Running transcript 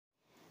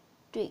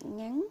Truyện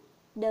ngắn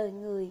Đời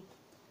người.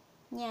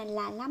 Nhà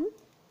lạ lắm.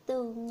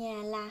 Tường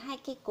nhà là hai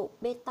cây cột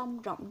bê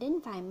tông rộng đến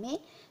vài mét.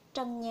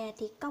 Trần nhà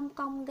thì cong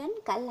cong gánh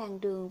cả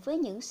làn đường với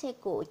những xe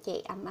cộ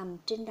chạy ầm ầm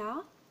trên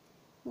đó.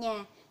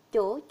 Nhà,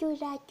 chỗ chui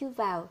ra chui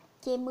vào,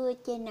 che mưa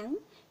che nắng,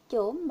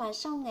 chỗ mà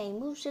sau ngày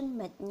mưu sinh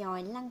mệt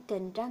nhòi lăn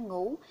kình ra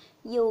ngủ,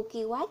 dù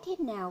kỳ quái thế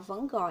nào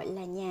vẫn gọi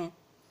là nhà.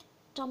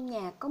 Trong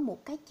nhà có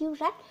một cái chiếu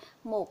rách,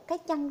 một cái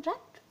chăn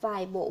rách,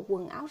 vài bộ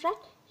quần áo rách,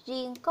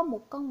 riêng có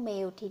một con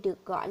mèo thì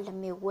được gọi là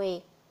mèo què.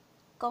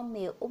 Con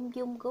mèo ung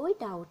dung gối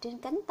đầu trên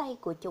cánh tay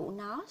của chủ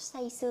nó,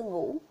 say sưa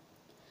ngủ.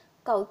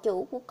 Cậu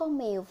chủ của con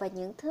mèo và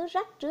những thứ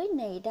rách rưới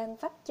này đang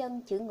vắt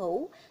chân chữ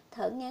ngủ,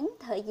 thở ngắn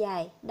thở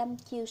dài, đăm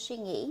chiêu suy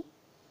nghĩ.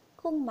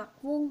 Khuôn mặt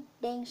vuông,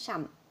 đen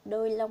sậm,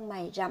 đôi lông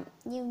mày rậm,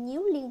 nhíu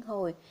nhíu liên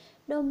hồi,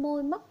 đôi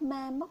môi mấp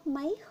ma mấp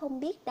máy không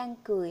biết đang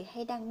cười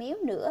hay đang méo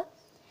nữa.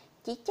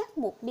 Chỉ chắc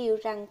một điều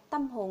rằng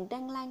tâm hồn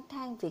đang lang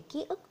thang về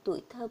ký ức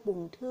tuổi thơ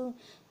buồn thương,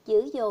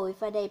 dữ dội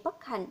và đầy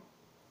bất hạnh.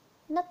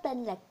 Nó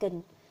tên là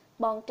Kình.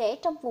 Bọn trẻ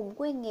trong vùng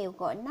quê nghèo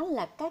gọi nó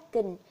là cá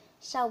kình,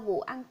 sau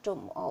vụ ăn trộm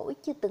ổi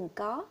chưa từng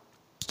có.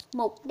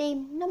 Một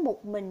đêm nó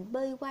một mình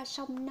bơi qua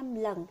sông 5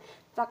 lần,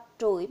 vặt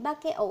trụi 3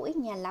 cái ổi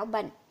nhà lão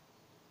Bệnh.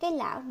 Cái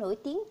lão nổi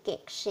tiếng kẹt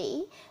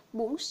sĩ,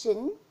 bủn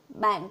xỉn,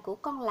 bạn của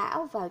con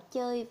lão vào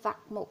chơi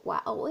vặt một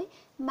quả ổi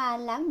mà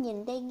lão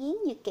nhìn đây nghiến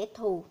như kẻ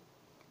thù.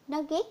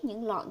 Nó ghét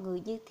những loại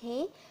người như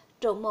thế,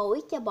 trộm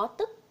ổi cho bỏ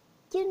tức,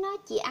 chứ nó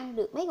chỉ ăn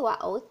được mấy quả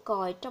ổi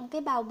còi trong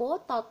cái bao bố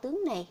to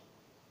tướng này.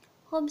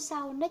 Hôm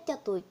sau nó cho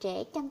tụi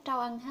trẻ chăn trâu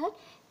ăn hết,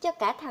 cho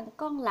cả thằng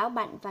con lão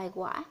Bệnh vài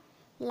quả.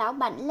 Lão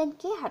Bệnh lên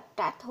kế hoạch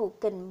trả thù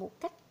Kình một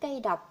cách cay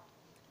độc.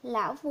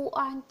 Lão vu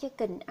oan cho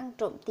Kình ăn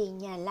trộm tiền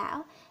nhà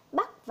lão,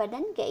 bắt và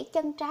đánh gãy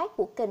chân trái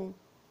của Kình.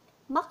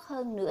 Mất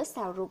hơn nửa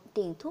xào ruột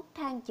tiền thuốc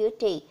thang chữa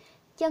trị,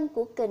 chân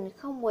của Kình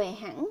không què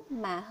hẳn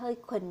mà hơi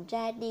khuỳnh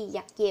ra đi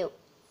giặt dẹo.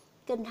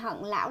 Kình hận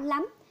lão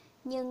lắm,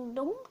 nhưng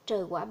đúng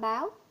trời quả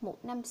báo, 1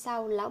 năm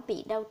sau lão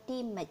bị đau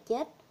tim mà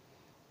chết.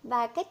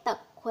 Và cái tật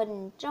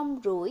khuỳnh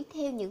rong ruổi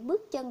theo những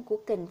bước chân của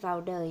Kình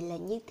vào đời là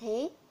như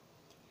thế.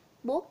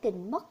 Bố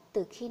Kình mất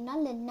từ khi nó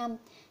lên năm,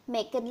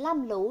 mẹ Kình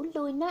lam lũ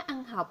lui nó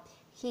ăn học.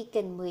 Khi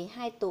Kình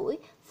 12 tuổi,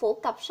 phổ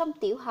cập xong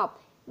tiểu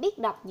học, biết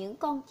đọc những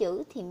con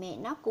chữ thì mẹ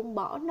nó cũng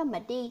bỏ nó mà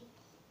đi.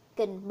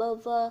 Kình bơ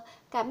vơ,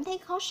 cảm thấy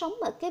khó sống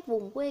ở cái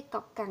vùng quê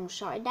cọc cằn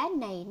sỏi đá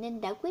này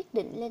nên đã quyết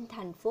định lên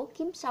thành phố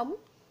kiếm sống.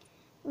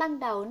 Ban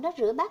đầu nó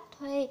rửa bát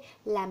thuê,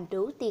 làm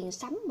đủ tiền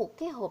sắm một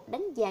cái hộp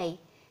đánh giày.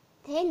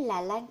 Thế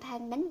là lang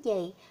thang đánh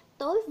giày,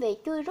 tối về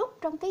chui rút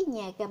trong cái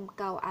nhà gầm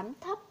cầu ẩm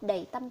thấp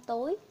đầy tăm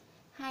tối.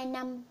 2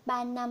 năm,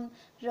 3 năm,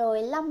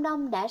 rồi long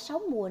đong đã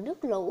 6 mùa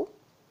nước lũ.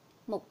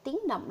 Một tiếng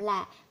động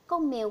lạ,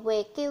 con mèo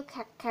què kêu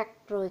khặt khặt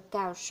rồi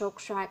cào sột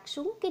soạt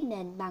xuống cái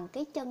nền bằng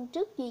cái chân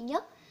trước duy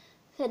nhất.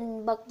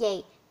 Kình bật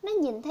dậy, nó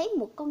nhìn thấy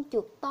một con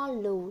chuột to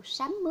lù,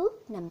 xám mướt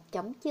nằm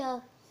chõng chơ.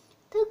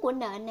 Thứ của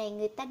nợ này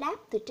người ta đáp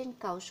từ trên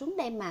cầu xuống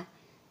đây mà.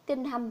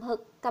 Kình hầm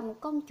hực cầm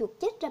con chuột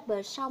chết ra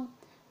bờ sông.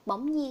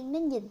 Bỗng nhiên nó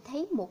nhìn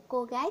thấy một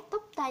cô gái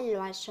tóc tai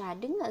lòa xòa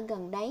đứng ở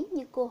gần đấy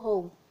như cô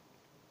hồn.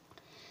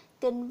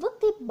 Kình vứt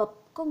cái bập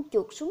con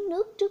chuột xuống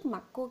nước trước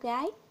mặt cô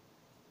gái.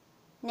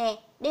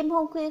 Nè, đêm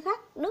hôm khuya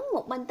khắc, đứng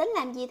một mình tính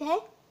làm gì thế?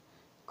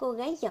 Cô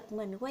gái giật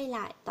mình quay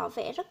lại, tỏ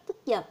vẻ rất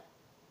tức giận.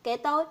 Kệ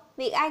tôi,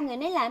 việc ai người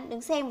nấy làm,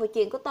 đừng xen vào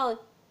chuyện của tôi.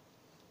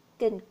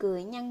 Kình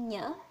cười nhăn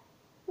nhở.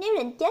 Nếu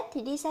định chết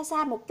thì đi xa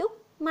xa một chút,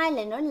 mai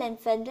lại nổi lên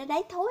phền ra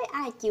đáy thối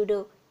ai chịu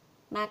được.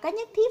 Mà có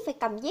nhất thiết phải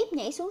cầm dép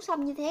nhảy xuống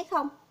sông như thế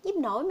không? Dép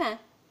nổi mà.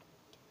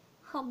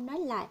 Không nói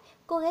lại,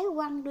 cô gái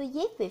quăng đôi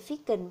dép về phía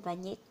Kình và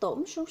nhảy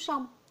tổm xuống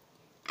sông.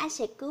 Ai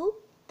sẽ cứu?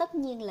 Tất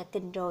nhiên là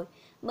Kình rồi,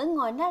 bởi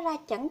ngoài nó ra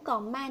chẳng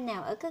còn ma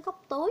nào ở cái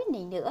góc tối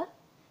này nữa.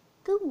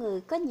 Cứu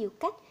người có nhiều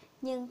cách,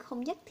 nhưng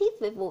không nhất thiết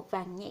phải vội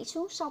vàng nhảy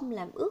xuống sông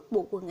làm ướt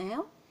bộ quần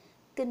áo.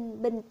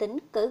 Kình bình tĩnh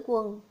cởi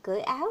quần,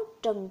 cởi áo,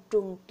 trần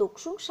truồng tuột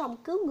xuống sông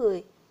cứu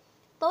người.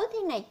 Tối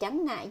thế này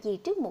chẳng ngại gì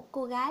trước một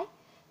cô gái.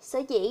 Sở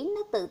dĩ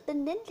nó tự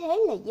tin đến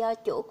thế là do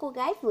chỗ cô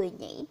gái vừa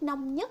nhảy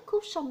nông nhất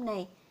khúc sông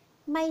này.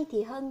 May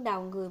thì hơn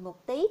đầu người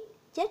một tí,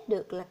 chết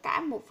được là cả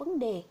một vấn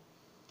đề.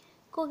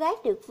 Cô gái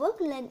được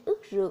vớt lên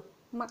ướt rượt,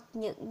 mặt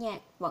nhợt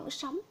nhạt vẫn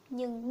sống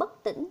nhưng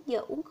bất tỉnh do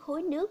uống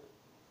khối nước.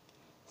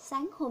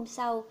 Sáng hôm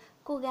sau,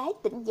 cô gái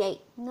tỉnh dậy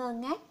ngơ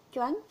ngác,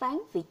 choáng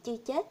váng vì chưa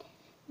chết,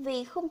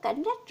 vì khung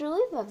cảnh rách rưới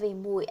và vì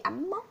mùi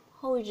ẩm mốc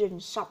hôi rình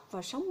sộc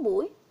vào sống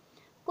mũi.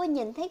 Cô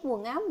nhìn thấy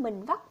quần áo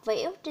mình vắt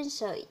vẻo trên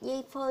sợi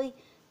dây phơi,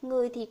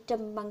 người thì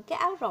trùm bằng cái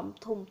áo rộng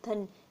thùng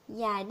thình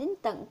dài đến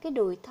tận cái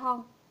đùi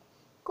thon.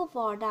 Cô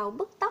vò đầu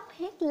bứt tóc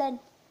hét lên.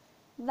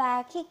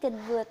 Và khi Kình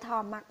vừa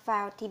thò mặt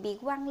vào thì bị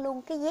quăng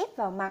luôn cái dép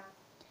vào mặt.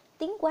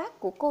 Tiếng quát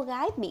của cô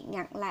gái bị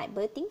ngặn lại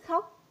bởi tiếng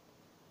khóc.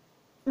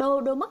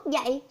 Đồ mất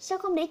dạy, sao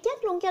không để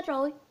chết luôn cho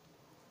rồi?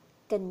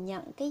 Kình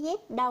nhận cái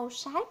dép đau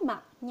sái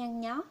mặt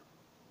nhăn nhó.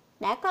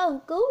 Đã có ơn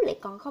cứu lại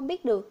còn không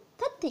biết được,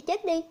 thích thì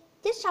chết đi,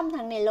 chết xong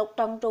thằng này lột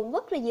trần truồng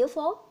vứt ra giữa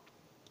phố.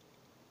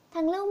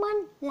 Thằng lưu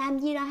manh, làm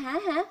gì rồi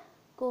hả?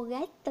 Cô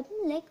gái túm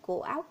lấy cổ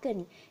áo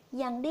Kình,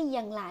 dằn đi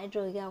dằn lại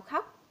rồi gào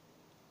khóc.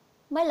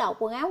 Mới lột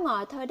quần áo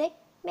ngoài thôi đấy,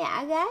 mấy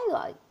ả gái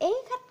gọi ế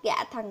khách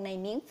gạ thằng này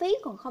miễn phí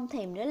còn không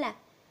thèm nữa là.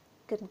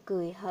 Kinh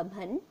cười hợm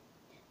hĩnh.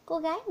 Cô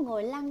gái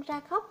ngồi lăn ra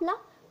khóc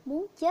lóc,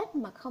 muốn chết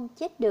mà không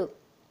chết được.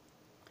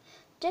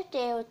 Trớ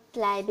trêu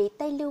lại bị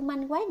tay lưu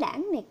manh quái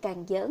đản này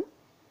càng giỡn.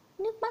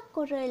 Nước mắt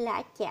cô rơi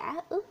lã chã,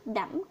 ướt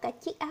đẫm cả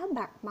chiếc áo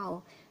bạc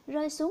màu,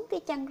 rơi xuống cái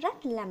chăn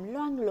rách làm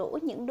loang lỗ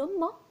những đốm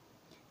mốc.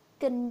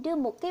 Kình đưa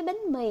một cái bánh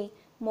mì,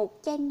 một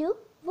chai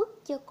nước,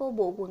 vứt cho cô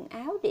bộ quần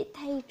áo để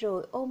thay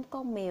rồi ôm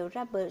con mèo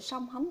ra bờ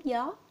sông hóng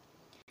gió.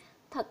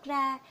 Thật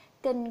ra,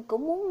 Kình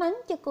cũng muốn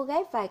mắng cho cô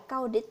gái vài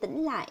câu để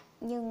tỉnh lại,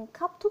 nhưng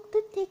khóc thút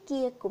thít thế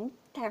kia cũng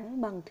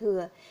thẳng bằng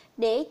thừa,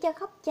 để cho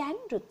khóc chán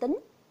rồi tính.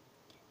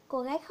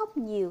 Cô gái khóc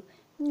nhiều,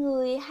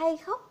 người hay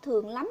khóc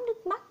thường lắm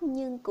nước mắt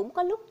nhưng cũng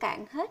có lúc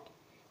cạn hết.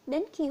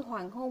 Đến khi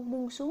hoàng hôn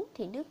buông xuống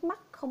thì nước mắt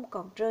không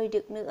còn rơi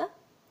được nữa.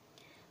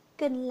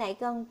 Kinh lại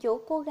gần chỗ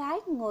cô gái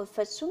ngồi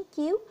phịch xuống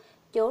chiếu,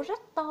 chỗ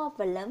rách to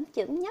và lởm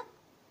chởm nhất.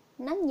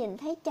 Nó nhìn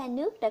thấy chai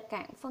nước đã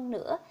cạn phân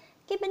nửa,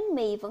 cái bánh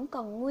mì vẫn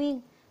còn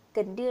nguyên.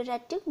 Kình đưa ra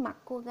trước mặt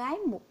cô gái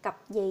một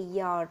cặp giày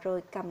giò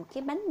rồi cầm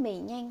cái bánh mì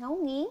nhai ngấu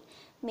nghiến,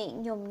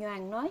 miệng nhồm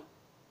nhoàng nói: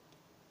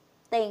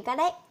 "Tiền cả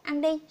đấy,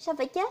 ăn đi, sao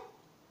phải chết?"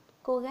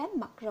 Cô gái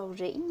mặt rầu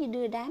rĩ như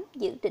đưa đám,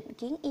 giữ định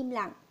kiến im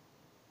lặng.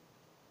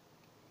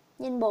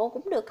 "Nhìn bộ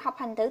cũng được học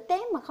hành tử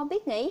tế mà không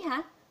biết nghĩ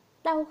hả?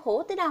 Đau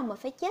khổ tới đâu mà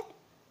phải chết?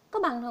 Có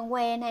bằng thằng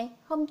què này,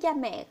 không cha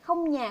mẹ,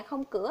 không nhà,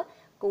 không cửa,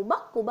 cụ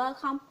bất cụ bơ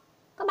không?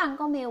 Có bằng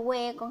con mèo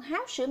què còn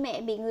háo sữa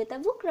mẹ bị người ta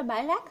vứt ra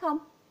bãi rác không?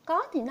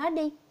 Có thì nói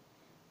đi."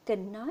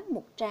 Kình nói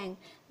một tràng,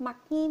 mặt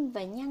nghiêm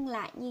và nhăn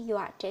lại như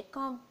dọa trẻ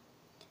con.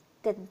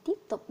 Kình tiếp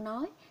tục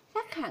nói,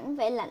 khác hẳn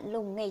vẻ lạnh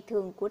lùng ngày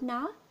thường của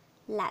nó.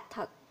 Lạ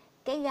thật,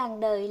 cái gan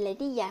đời lại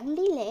đi giảng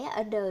lý lẽ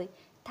ở đời,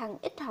 thằng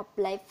ít học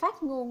lại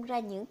phát ngôn ra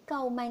những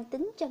câu mang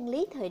tính chân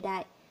lý thời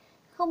đại.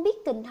 Không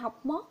biết Kình học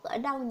mót ở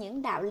đâu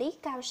những đạo lý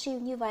cao siêu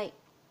như vậy.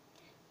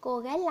 Cô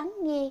gái lắng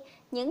nghe,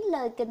 những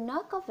lời Kình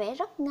nói có vẻ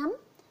rất ngấm.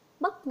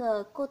 Bất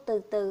ngờ cô từ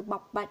từ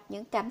bộc bạch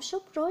những cảm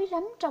xúc rối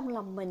rắm trong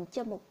lòng mình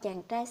cho một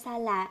chàng trai xa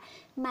lạ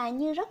mà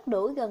như rất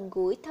đổi gần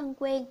gũi thân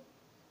quen.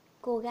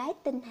 Cô gái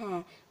tên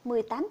Hà,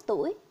 18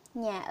 tuổi,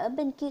 nhà ở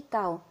bên kia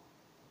cầu.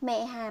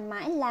 Mẹ Hà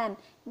mãi làm,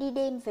 đi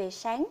đêm về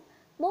sáng.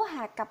 Bố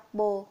Hà cặp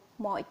bồ,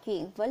 mọi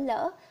chuyện vỡ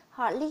lỡ,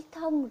 họ ly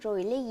thân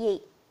rồi ly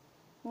dị.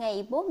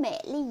 Ngày bố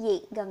mẹ ly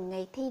dị gần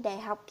ngày thi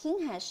đại học khiến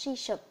Hà suy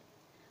sụp.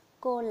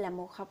 Cô là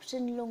một học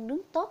sinh luôn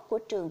đứng tốt của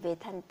trường về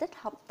thành tích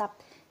học tập,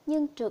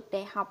 nhưng trượt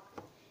đại học.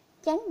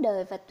 Chán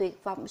đời và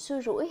tuyệt vọng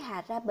xui rủi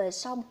Hà ra bờ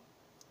sông.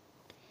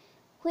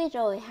 Khuya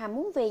rồi Hà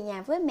muốn về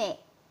nhà với mẹ.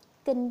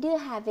 Kình đưa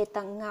Hà về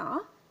tận ngõ.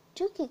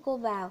 Trước khi cô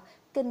vào,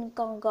 Kình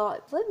còn gọi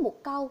với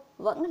một câu,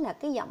 vẫn là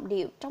cái giọng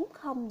điệu trống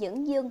không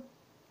dửng dưng: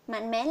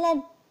 "Mạnh mẽ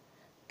lên!"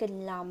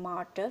 Kình lò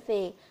mò trở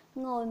về,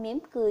 ngồi mỉm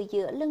cười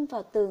dựa lưng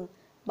vào tường,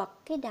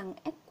 bật cái đằng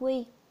ác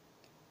quy.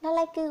 Nó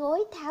lấy cái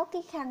gối tháo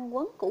cái khăn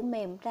quấn cũ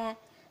mềm ra.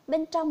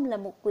 Bên trong là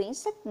một quyển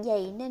sách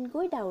dày nên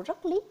gối đầu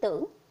rất lý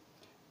tưởng.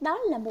 Đó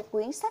là một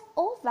quyển sách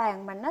ố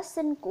vàng mà nó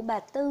xin của bà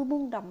Tư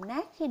buôn đồng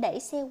nát khi đẩy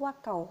xe qua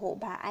cầu hộ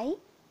bà ấy.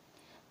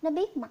 Nó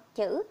biết mặt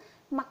chữ,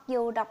 mặc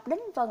dù đọc đến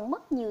vần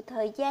mất nhiều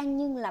thời gian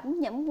nhưng lẩm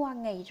nhẩm qua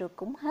ngày rồi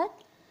cũng hết.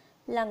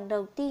 Lần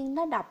đầu tiên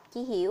nó đọc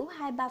chỉ hiểu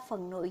 2-3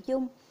 phần nội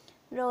dung,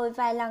 rồi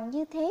vài lần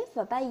như thế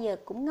và bây giờ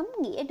cũng ngấm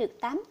nghĩa được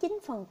 8-9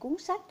 phần cuốn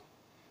sách.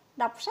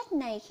 Đọc sách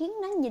này khiến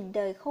nó nhìn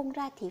đời khôn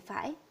ra thì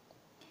phải.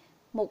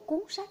 Một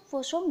cuốn sách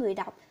vô số người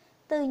đọc,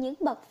 từ những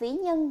bậc vĩ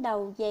nhân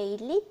đầu dày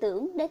lý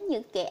tưởng đến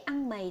những kẻ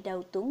ăn mày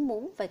đầu tuổn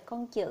mũ về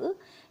con chữ,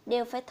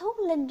 đều phải thốt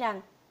lên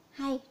rằng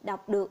hay,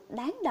 đọc được,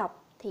 đáng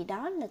đọc thì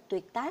đó là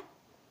tuyệt tác.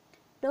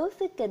 Đối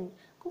với Kình,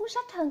 cuốn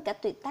sách hơn cả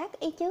tuyệt tác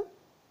ấy chứ.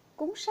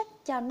 Cuốn sách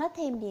cho nó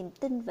thêm niềm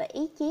tin và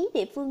ý chí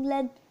để vươn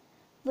lên.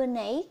 Vừa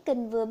nãy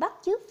Kình vừa bắt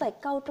chước vài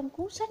câu trong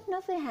cuốn sách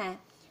nói với Hà,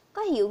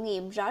 có hiệu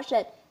nghiệm rõ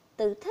rệt,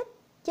 từ thích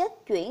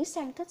chết chuyển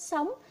sang thích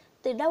sống,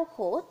 từ đau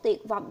khổ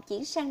tuyệt vọng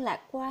chuyển sang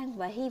lạc quan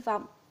và hy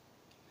vọng.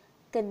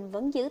 Kình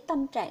vẫn giữ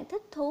tâm trạng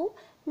thích thú,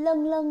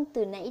 lân lân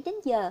từ nãy đến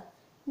giờ.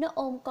 Nó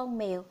ôm con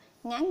mèo,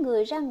 ngã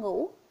người ra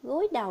ngủ,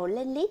 gối đầu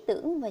lên lý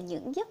tưởng và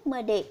những giấc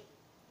mơ đẹp.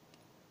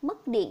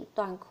 Mất điện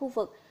toàn khu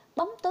vực,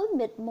 bóng tối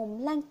mịt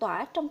mùng lan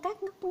tỏa trong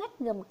các ngóc ngách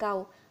gầm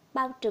cầu,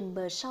 bao trùm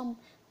bờ sông,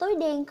 tối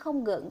đen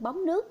không gợn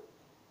bóng nước.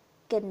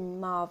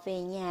 Kình mò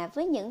về nhà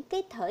với những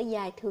cái thở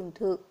dài thường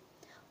thượt.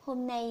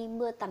 Hôm nay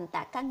mưa tầm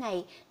tã cả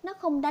ngày, nó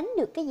không đánh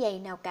được cái giày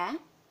nào cả.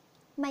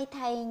 May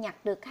thay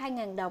nhặt được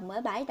 2.000 đồng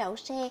ở bãi đậu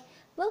xe,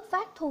 vớt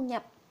vát thu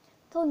nhập.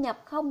 Thu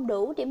nhập không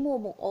đủ để mua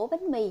một ổ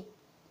bánh mì.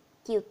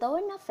 Chiều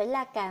tối nó phải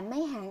la cà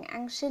mấy hàng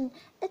ăn xin,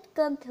 ít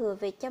cơm thừa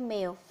về cho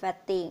mèo và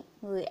tiện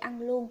người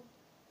ăn luôn.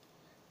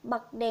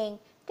 Bật đèn,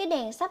 cái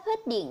đèn sắp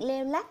hết điện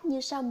leo lắt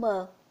như sao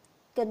mờ.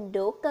 Kình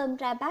đổ cơm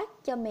ra bát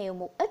cho mèo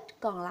một ít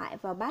còn lại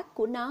vào bát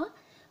của nó.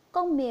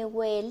 Con mèo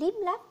què liếm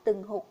láp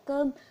từng hột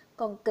cơm,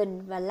 còn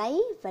Kình và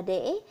lấy và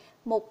để,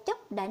 một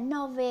chốc đã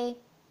no ve.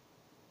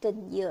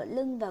 Kình dựa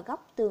lưng vào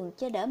góc tường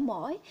cho đỡ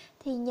mỏi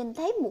thì nhìn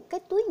thấy một cái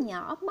túi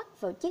nhỏ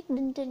mắc vào chiếc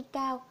đinh trên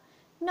cao.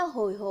 Nó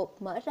hồi hộp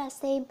mở ra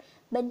xem,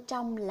 bên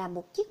trong là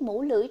một chiếc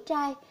mũ lưỡi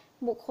trai,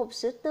 một hộp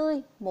sữa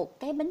tươi, một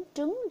cái bánh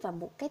trứng và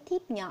một cái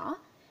thiếp nhỏ.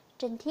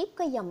 Trên thiếp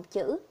có dòng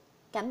chữ: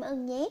 cảm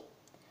ơn nhé.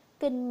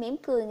 Kinh mỉm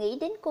cười nghĩ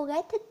đến cô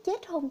gái thích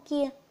chết hôm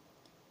kia.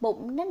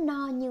 Bụng nó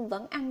no nhưng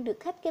vẫn ăn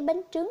được hết cái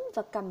bánh trứng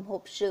và cầm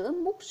hộp sữa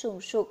mút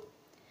sùn sụt.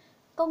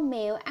 Con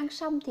mèo ăn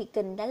xong thì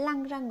Kình đã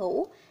lăn ra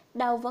ngủ,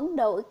 đầu vẫn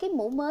đội cái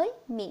mũ mới,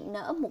 miệng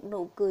nở một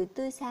nụ cười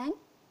tươi sáng.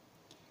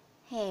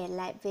 Hè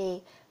lại về,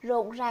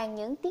 rộn ràng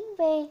những tiếng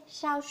ve,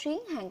 xao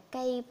xuyến hàng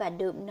cây và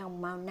đượm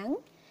nồng màu nắng.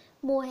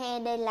 Mùa hè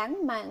đầy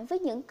lãng mạn với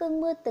những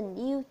cơn mưa tình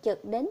yêu chợt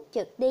đến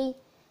chợt đi.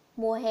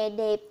 Mùa hè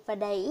đẹp và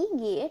đầy ý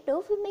nghĩa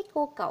đối với mấy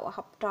cô cậu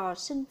học trò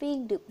sinh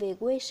viên được về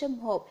quê sum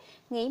họp,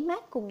 nghỉ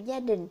mát cùng gia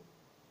đình.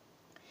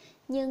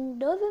 Nhưng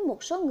đối với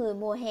một số người,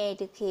 mùa hè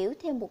được hiểu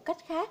theo một cách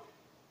khác.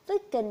 Với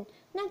Kình,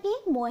 nó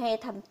ghét mùa hè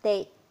thậm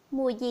tệ.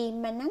 Mùa gì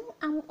mà nắng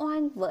ong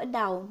oan vỡ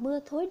đầu, mưa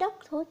thối đất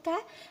thối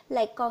cát,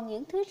 lại còn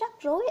những thứ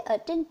rắc rối ở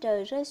trên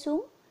trời rơi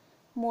xuống.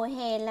 Mùa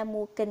hè là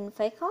mùa Kình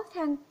phải khó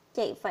khăn,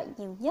 chạy vạy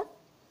nhiều nhất.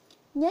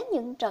 Nhớ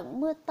những trận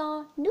mưa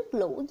to, nước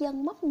lũ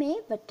dâng móc mé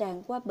và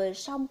tràn qua bờ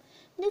sông,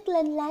 nước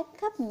lên láng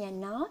khắp nhà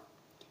nó.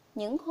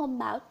 Những hôm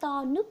bão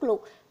to, nước lụt,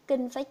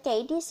 Kình phải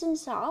chạy đi xin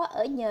xỏ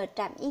ở nhờ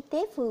trạm y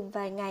tế phường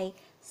vài ngày,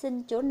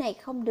 xin chỗ này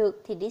không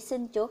được thì đi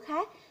xin chỗ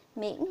khác,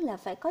 miễn là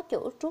phải có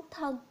chỗ trút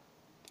thân.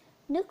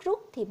 Nước rút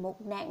thì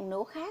một nạn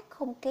nổ khác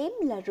không kém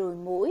là ruồi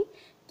muỗi,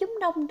 chúng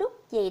đông đúc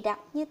dày đặc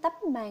như tấm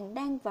màn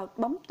đang vào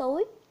bóng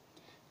tối.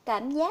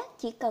 Cảm giác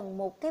chỉ cần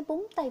một cái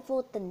búng tay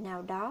vô tình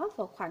nào đó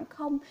vào khoảng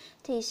không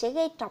thì sẽ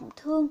gây trọng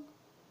thương,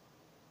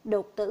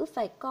 đột tử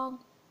vài con.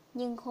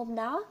 Nhưng hôm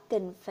đó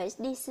Kình phải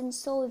đi xin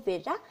xôi về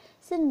rắc,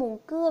 xin mùn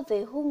cưa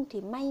về hun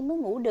thì may mới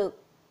ngủ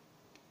được.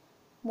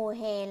 Mùa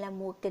hè là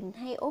mùa Kình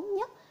hay ốm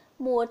nhất,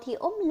 mùa thì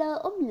ốm lơ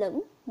ốm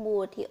lửng,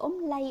 mùa thì ốm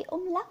lay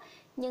ốm lắc,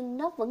 nhưng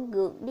nó vẫn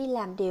gượng đi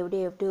làm đều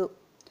đều được.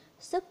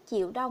 Sức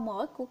chịu đau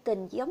mỏi của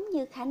Kình giống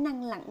như khả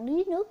năng lặn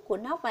dưới nước của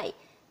nó vậy,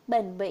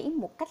 bền bỉ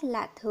một cách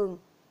lạ thường.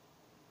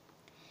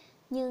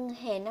 Nhưng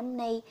hè năm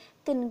nay,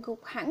 Kình gục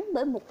hẳn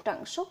bởi một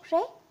trận sốt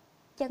rét.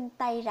 Chân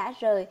tay rã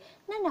rời,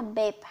 nó nằm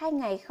bẹp 2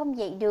 ngày không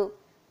dậy được.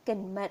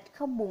 Kình mệt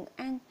không buồn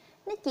ăn,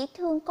 nó chỉ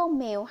thương con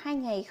mèo 2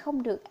 ngày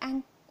không được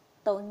ăn.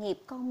 Tội nghiệp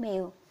con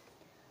mèo.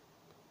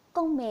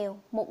 Con mèo,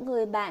 một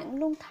người bạn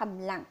luôn thầm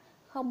lặng,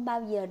 không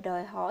bao giờ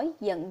đòi hỏi,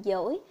 giận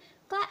dỗi.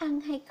 Có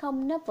ăn hay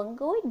không nó vẫn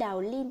gối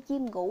đầu liêm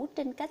diêm ngủ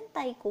trên cánh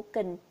tay của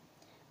Kình.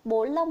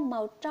 Bộ lông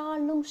màu tro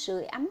luôn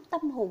sưởi ấm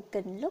tâm hồn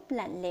Kình lúc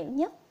lạnh lẽo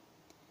nhất.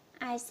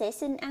 Ai sẽ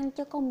xin ăn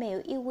cho con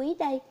mèo yêu quý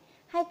đây,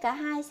 hay cả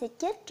hai sẽ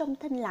chết trong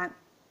thinh lặng?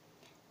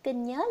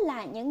 Kình nhớ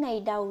lại những ngày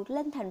đầu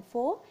lên thành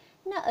phố,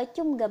 nó ở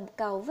chung gầm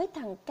cầu với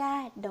thằng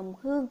Ca đồng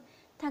hương.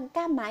 Thằng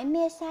Ca mãi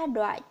mê sa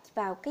đọa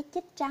vào cái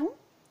chết trắng.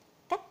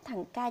 Cách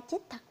thằng Ca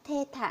chết thật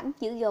thê thảm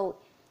dữ dội.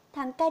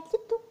 Thằng Ca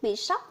chích thuốc bị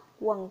sốc,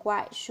 quằn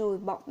quại, sùi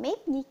bọt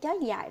mép như chó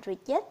dại rồi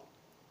chết.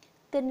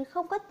 Kình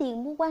không có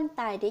tiền mua quan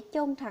tài để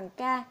chôn thằng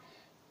Ca.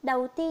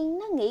 Đầu tiên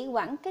nó nghĩ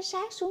quẳng cái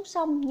xác xuống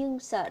sông, nhưng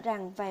sợ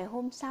rằng vài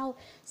hôm sau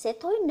sẽ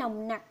thối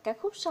nồng nặc cả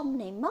khúc sông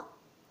này mất.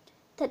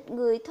 Thịt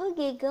người thối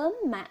ghê gớm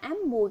mà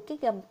ám mùi cái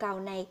gầm cầu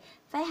này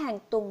phải hàng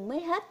tuần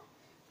mới hết.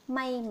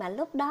 May mà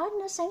lúc đó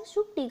nó sáng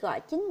suốt đi gọi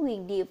chính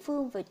quyền địa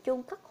phương và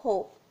chôn cất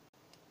hộ.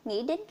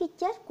 Nghĩ đến cái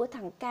chết của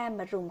thằng Ca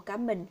mà rùng cả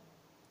mình.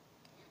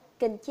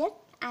 Kình chết,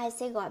 ai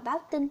sẽ gọi báo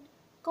tin?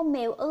 Con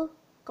mèo ư?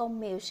 Con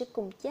mèo sẽ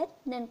cùng chết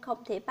nên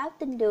không thể báo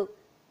tin được.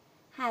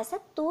 Hà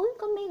xách túi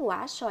có mấy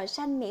quả xoài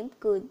xanh mỉm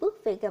cười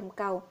bước về gầm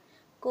cầu.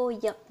 Cô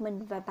giật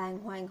mình và bàng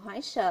hoàng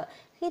hoảng sợ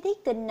khi thấy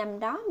Kình nằm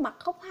đó mặt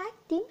khóc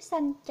hác, tím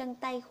xanh, chân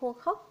tay khô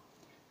khốc.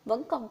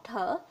 Vẫn còn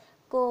thở,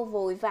 cô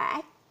vội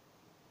vã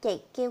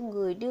chạy kêu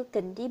người đưa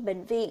Kình đi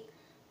bệnh viện.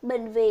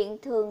 Bệnh viện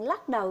thường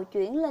lắc đầu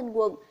chuyển lên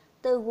quận,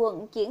 từ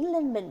quận chuyển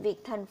lên bệnh viện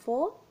thành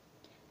phố.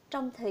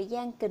 Trong thời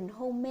gian Kình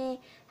hôn mê,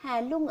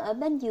 Hà luôn ở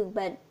bên giường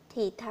bệnh,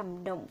 thì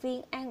thầm động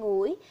viên an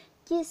ủi,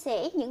 chia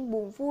sẻ những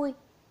buồn vui.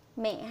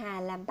 Mẹ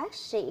Hà làm bác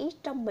sĩ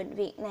trong bệnh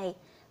viện này.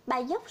 Bà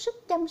dốc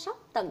sức chăm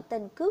sóc tận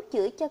tình cứu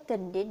chữa cho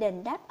Kình để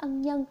đền đáp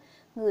ân nhân,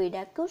 người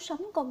đã cứu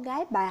sống con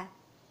gái bà.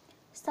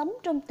 Sống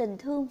trong tình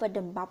thương và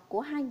đùm bọc của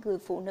hai người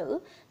phụ nữ,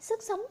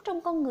 sức sống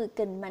trong con người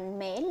Kình mạnh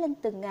mẽ lên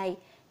từng ngày.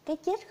 Cái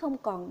chết không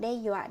còn đe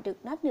dọa được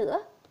nó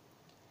nữa.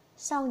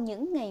 Sau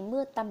những ngày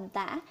mưa tầm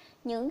tã,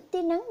 những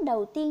tia nắng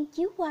đầu tiên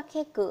chiếu qua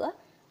khe cửa,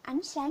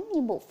 ánh sáng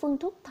như một phương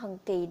thuốc thần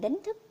kỳ đánh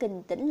thức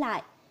Kình tỉnh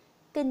lại.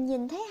 Kình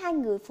nhìn thấy hai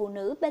người phụ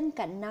nữ bên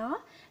cạnh nó,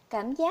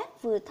 cảm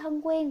giác vừa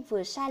thân quen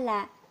vừa xa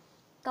lạ.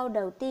 Câu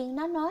đầu tiên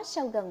nó nói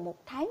sau gần 1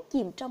 tháng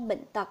chìm trong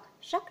bệnh tật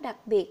rất đặc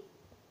biệt.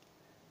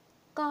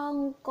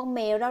 Con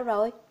mèo đâu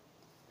rồi?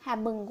 Hà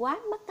mừng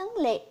quá mất tấn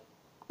lệ.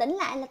 Tỉnh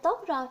lại là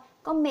tốt rồi,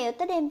 con mèo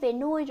tớ đem về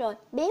nuôi rồi,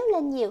 béo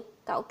lên nhiều,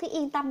 cậu cứ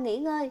yên tâm nghỉ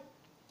ngơi.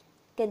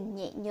 Kình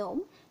nhẹ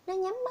nhõm, nó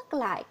nhắm mắt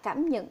lại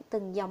cảm nhận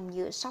từng dòng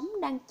nhựa sống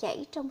đang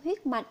chảy trong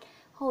huyết mạch,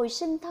 hồi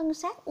sinh thân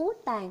xác úa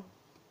tàn.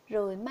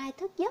 Rồi mai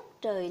thức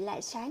giấc trời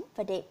lại sáng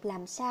và đẹp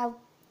làm sao.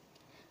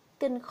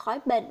 Kình khỏi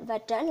bệnh và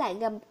trở lại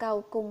gầm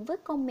cầu cùng với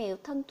con mèo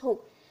thân thuộc.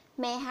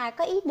 Mẹ Hà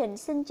có ý định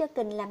xin cho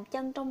Kình làm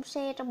chân trong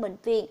xe trong bệnh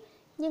viện,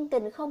 nhưng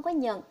Kình không có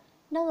nhận.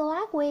 Nó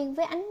quá quen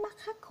với ánh mắt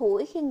hắt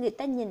hủi khi người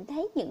ta nhìn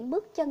thấy những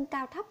bước chân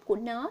cao thấp của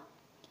nó.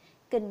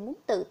 Kình muốn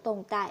tự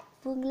tồn tại,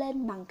 vươn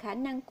lên bằng khả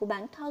năng của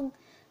bản thân.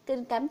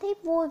 Kình cảm thấy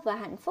vui và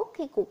hạnh phúc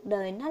khi cuộc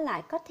đời nó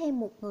lại có thêm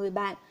một người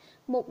bạn,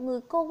 một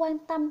người cô quan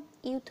tâm,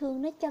 yêu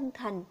thương nó chân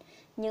thành.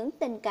 Những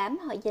tình cảm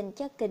họ dành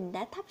cho Kình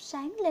đã thắp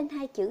sáng lên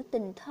hai chữ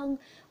tình thân,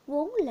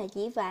 vốn là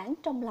dĩ vãng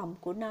trong lòng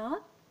của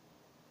nó.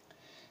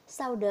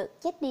 Sau đợt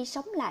chết đi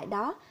sống lại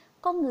đó,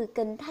 con người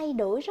Kình thay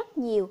đổi rất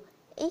nhiều,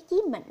 ý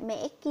chí mạnh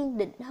mẽ, kiên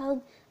định hơn,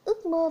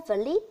 ước mơ và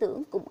lý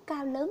tưởng cũng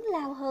cao lớn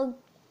lao hơn.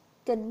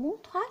 Kình muốn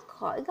thoát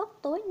khỏi góc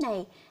tối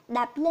này,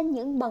 đạp lên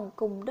những bần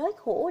cùng đói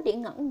khổ để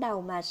ngẩng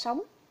đầu mà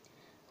sống.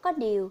 Có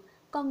điều,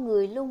 con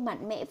người luôn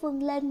mạnh mẽ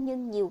vươn lên,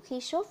 nhưng nhiều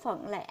khi số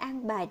phận lại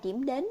an bài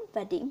điểm đến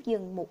và điểm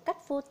dừng một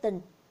cách vô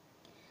tình.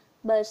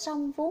 Bờ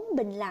sông vốn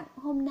bình lặng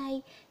hôm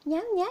nay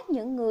nháo nhác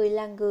những người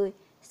là người,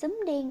 xúm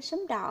đen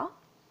xúm đỏ.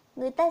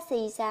 Người ta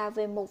xì xào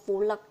về một vụ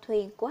lật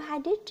thuyền của hai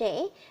đứa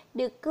trẻ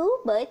được cứu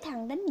bởi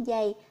thằng đánh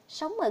giày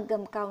sống ở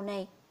gầm cầu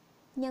này.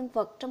 Nhân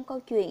vật trong câu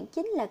chuyện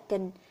chính là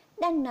Kình,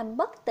 đang nằm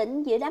bất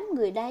tỉnh giữa đám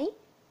người đấy.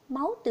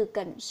 Máu từ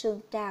cạnh sườn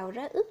trào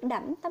ra ướt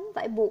đẫm tấm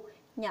vải buộc,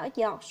 nhỏ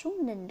giọt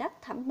xuống nền đất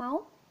thấm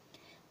máu.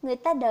 Người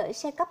ta đợi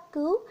xe cấp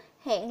cứu,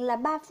 hẹn là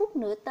 3 phút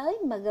nữa tới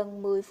mà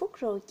gần 10 phút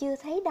rồi chưa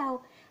thấy đâu.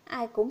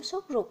 Ai cũng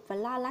sốt ruột và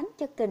lo lắng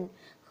cho Kình,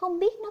 không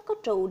biết nó có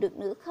trụ được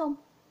nữa không.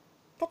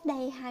 Cách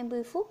đây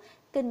 20 phút,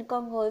 Kình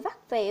còn ngồi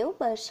vắt vẻo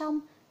bờ sông,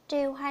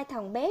 treo hai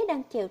thằng bé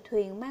đang chèo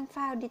thuyền mang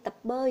phao đi tập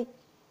bơi.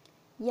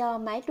 Do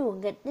mãi đùa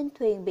nghịch nên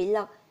thuyền bị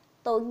lật,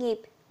 tội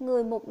nghiệp,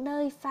 người một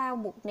nơi phao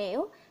một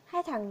nẻo,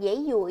 hai thằng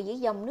giãy giụa giữa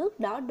dòng nước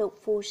đỏ đục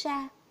phù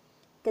sa.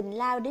 Kình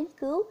lao đến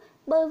cứu,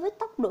 bơi với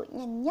tốc độ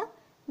nhanh nhất.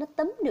 Nó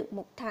túm được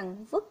một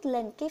thằng vứt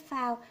lên cái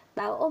phao,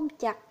 bảo ôm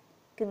chặt.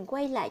 Kình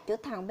quay lại chỗ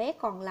thằng bé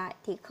còn lại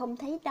thì không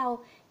thấy đâu,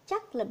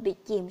 chắc là bị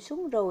chìm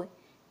xuống rồi.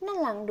 Nó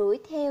lặn đuổi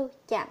theo,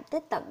 chạm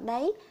tới tận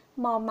đáy,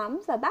 mò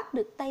mẫm và bắt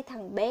được tay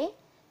thằng bé.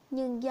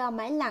 Nhưng do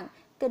mãi lặn,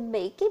 Kình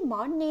bị cái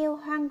mỏ neo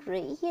hoang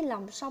rỉ dưới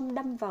lòng sông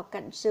đâm vào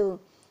cạnh sườn.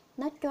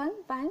 Nó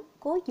choáng váng,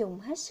 cố dùng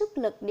hết sức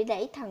lực để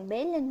đẩy thằng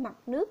bé lên mặt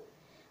nước.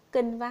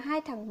 Kình và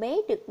hai thằng bé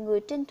được người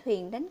trên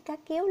thuyền đánh cá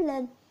kéo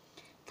lên.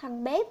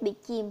 Thằng bé bị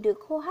chìm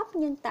được hô hấp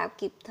nhân tạo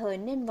kịp thời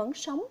nên vẫn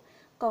sống,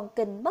 còn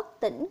Kình bất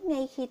tỉnh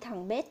ngay khi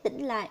thằng bé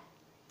tỉnh lại.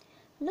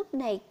 Lúc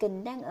này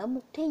Kình đang ở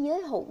một thế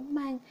giới hỗn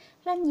mang,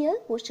 ranh giới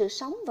của sự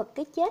sống và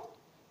cái chết.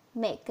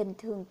 Mẹ Kình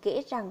thường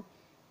kể rằng,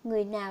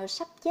 người nào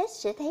sắp chết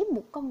sẽ thấy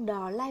một con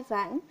đò lai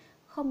vãng,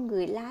 không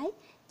người lái,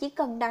 chỉ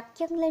cần đặt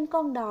chân lên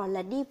con đò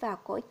là đi vào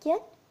cõi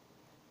chết.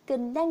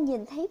 Kình đang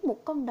nhìn thấy một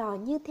con đò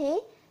như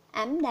thế,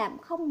 ảm đạm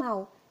không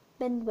màu,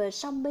 bên bờ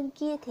sông bên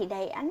kia thì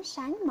đầy ánh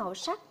sáng màu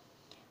sắc.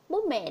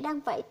 Bố mẹ đang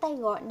vẫy tay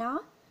gọi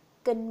nó.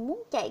 Kình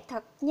muốn chạy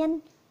thật nhanh,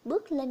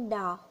 bước lên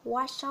đò,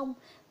 qua sông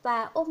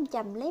và ôm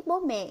chầm lấy bố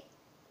mẹ.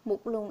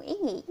 Một luồng ý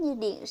nghĩ như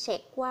điện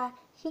xẹt qua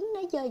khiến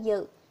nó do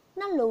dự.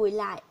 Nó lùi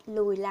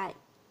lại.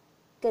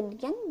 Kình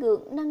gắng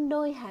gượng nâng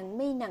đôi hàng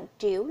mi nặng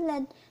trĩu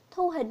lên,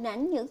 thu hình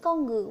ảnh những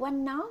con người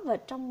quanh nó vào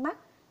trong mắt,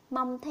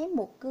 mong thấy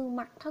một gương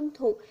mặt thân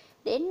thuộc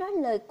để nói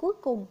lời cuối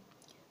cùng.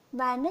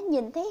 Và nó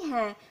nhìn thấy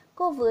Hà,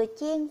 cô vừa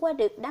chen qua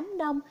được đám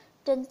đông,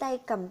 trên tay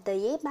cầm tờ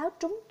giấy báo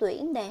trúng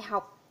tuyển đại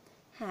học.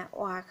 Hà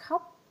òa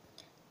khóc.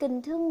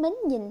 Kình thương mến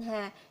nhìn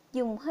Hà,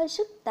 dùng hơi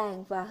sức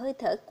tàn và hơi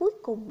thở cuối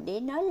cùng để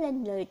nói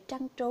lên lời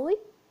trăn trối.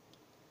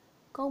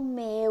 Con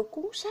mèo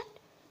cuốn sách.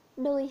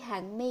 Đôi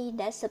hàng mi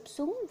đã sụp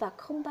xuống và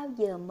không bao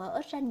giờ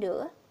mở ra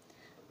nữa.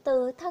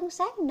 Từ thân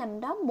xác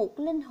nằm đó một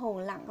linh hồn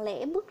lặng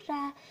lẽ bước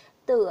ra,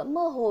 tựa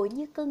mơ hồ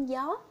như cơn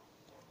gió.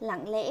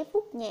 Lặng lẽ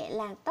vuốt nhẹ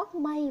làn tóc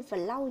mây và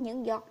lau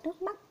những giọt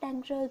nước mắt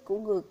đang rơi của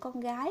người con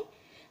gái.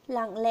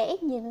 Lặng lẽ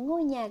nhìn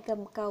ngôi nhà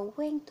gầm cầu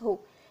quen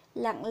thuộc.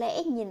 Lặng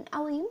lẽ nhìn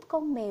âu yếm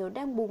con mèo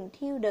đang buồn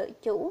thiêu đợi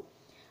chủ.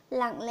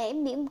 Lặng lẽ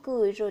mỉm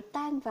cười rồi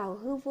tan vào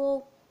hư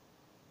vô.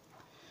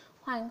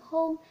 Hoàng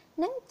hôn,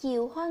 nắng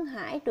chiều hoang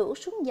hải đổ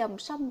xuống dòng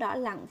sông đỏ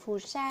lặng phù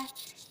sa.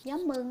 Gió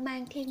mơn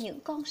mang theo những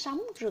con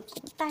sóng rồi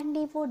cũng tan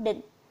đi vô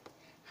định.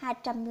 Hà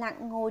trầm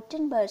lặng ngồi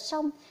trên bờ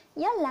sông,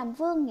 gió làm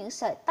vương những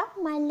sợi tóc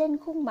mai lên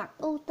khuôn mặt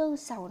ưu tư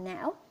sầu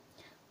não.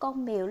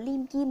 Con mèo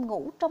liêm diêm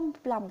ngủ trong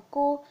lòng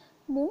cô,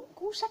 muốn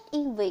cuốn sách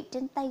yên vị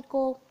trên tay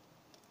cô.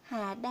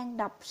 Hà đang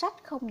đọc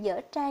sách không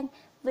dở trang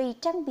vì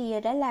trang bìa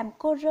đã làm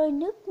cô rơi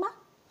nước mắt.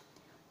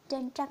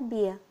 Trên trang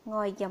bìa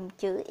ngòi dòng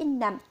chữ in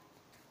đậm.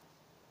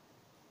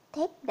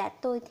 Thép đã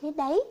tôi thế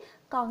đấy,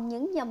 còn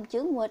những dòng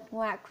chữ nguệch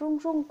ngoạc run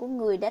run của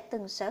người đã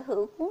từng sở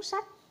hữu cuốn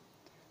sách.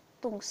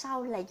 Tuần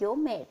sau là giỗ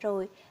mẹ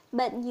rồi,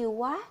 bệnh nhiều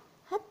quá,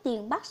 hết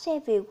tiền bắt xe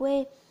về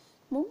quê,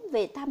 muốn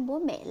về thăm bố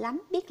mẹ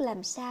lắm, biết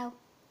làm sao.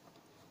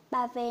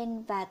 Pavel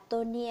và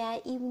Tonia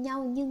yêu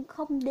nhau nhưng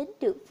không đến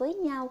được với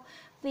nhau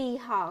vì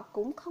họ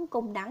cũng không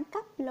cùng đẳng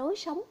cấp lối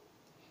sống.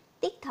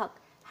 Tiếc thật,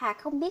 Hà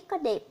không biết có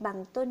đẹp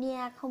bằng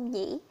Tonia không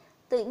nhỉ,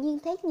 tự nhiên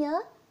thấy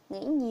nhớ,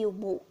 nghĩ nhiều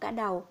mụ cả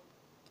đầu.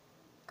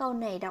 Câu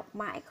này đọc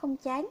mãi không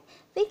chán,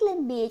 viết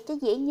lên bìa cho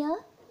dễ nhớ.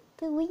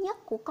 Cái quý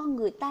nhất của con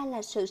người ta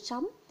là sự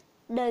sống.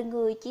 Đời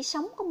người chỉ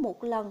sống có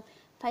một lần,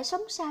 phải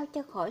sống sao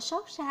cho khỏi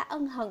xót xa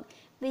ân hận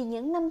vì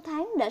những năm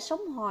tháng đã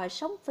sống hòa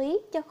sống phí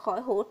cho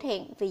khỏi hổ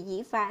thẹn vì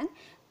dĩ vãng,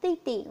 ti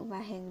tiện và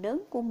hèn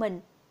đớn của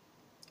mình.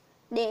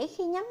 Để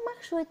khi nhắm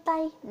mắt xuôi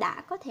tay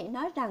đã có thể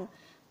nói rằng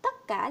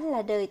tất cả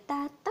là đời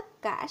ta,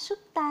 tất cả sức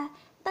ta,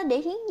 ta để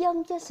hiến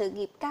dâng cho sự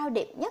nghiệp cao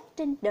đẹp nhất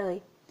trên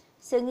đời,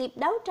 sự nghiệp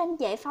đấu tranh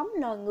giải phóng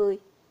loài người.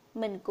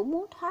 Mình cũng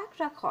muốn thoát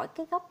ra khỏi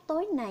cái góc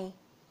tối này.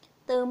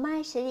 Từ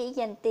mai sẽ đi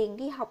dành tiền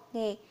đi học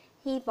nghề,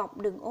 hy vọng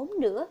đừng ốm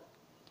nữa.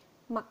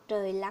 Mặt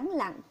trời lắng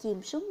lặng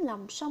chìm xuống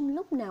lòng sông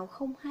lúc nào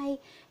không hay,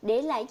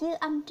 để lại dư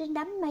âm trên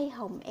đám mây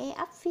hồng e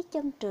ấp phía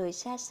chân trời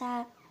xa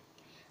xa.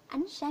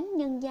 Ánh sáng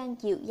nhân gian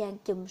dịu dàng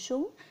chùm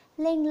xuống,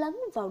 len lấn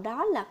vào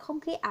đó là không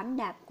khí ảm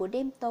đạm của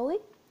đêm tối.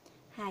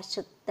 Hà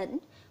sực tỉnh,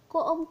 cô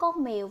ôm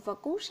con mèo và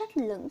cuốn sách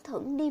lững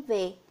thững đi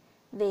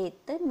về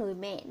tới người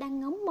mẹ đang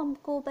ngóng mong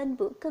cô bên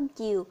bữa cơm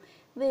chiều,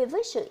 về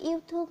với sự yêu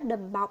thương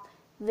đùm bọc,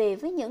 về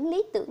với những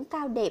lý tưởng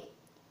cao đẹp,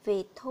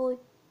 về thôi.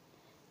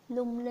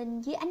 Lung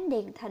linh dưới ánh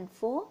đèn thành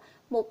phố,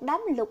 một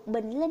đám lục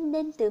bình lênh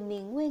đênh từ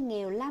miền quê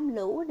nghèo lam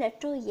lũ đã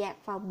trôi dạt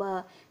vào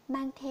bờ,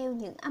 mang theo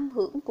những âm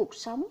hưởng cuộc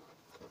sống.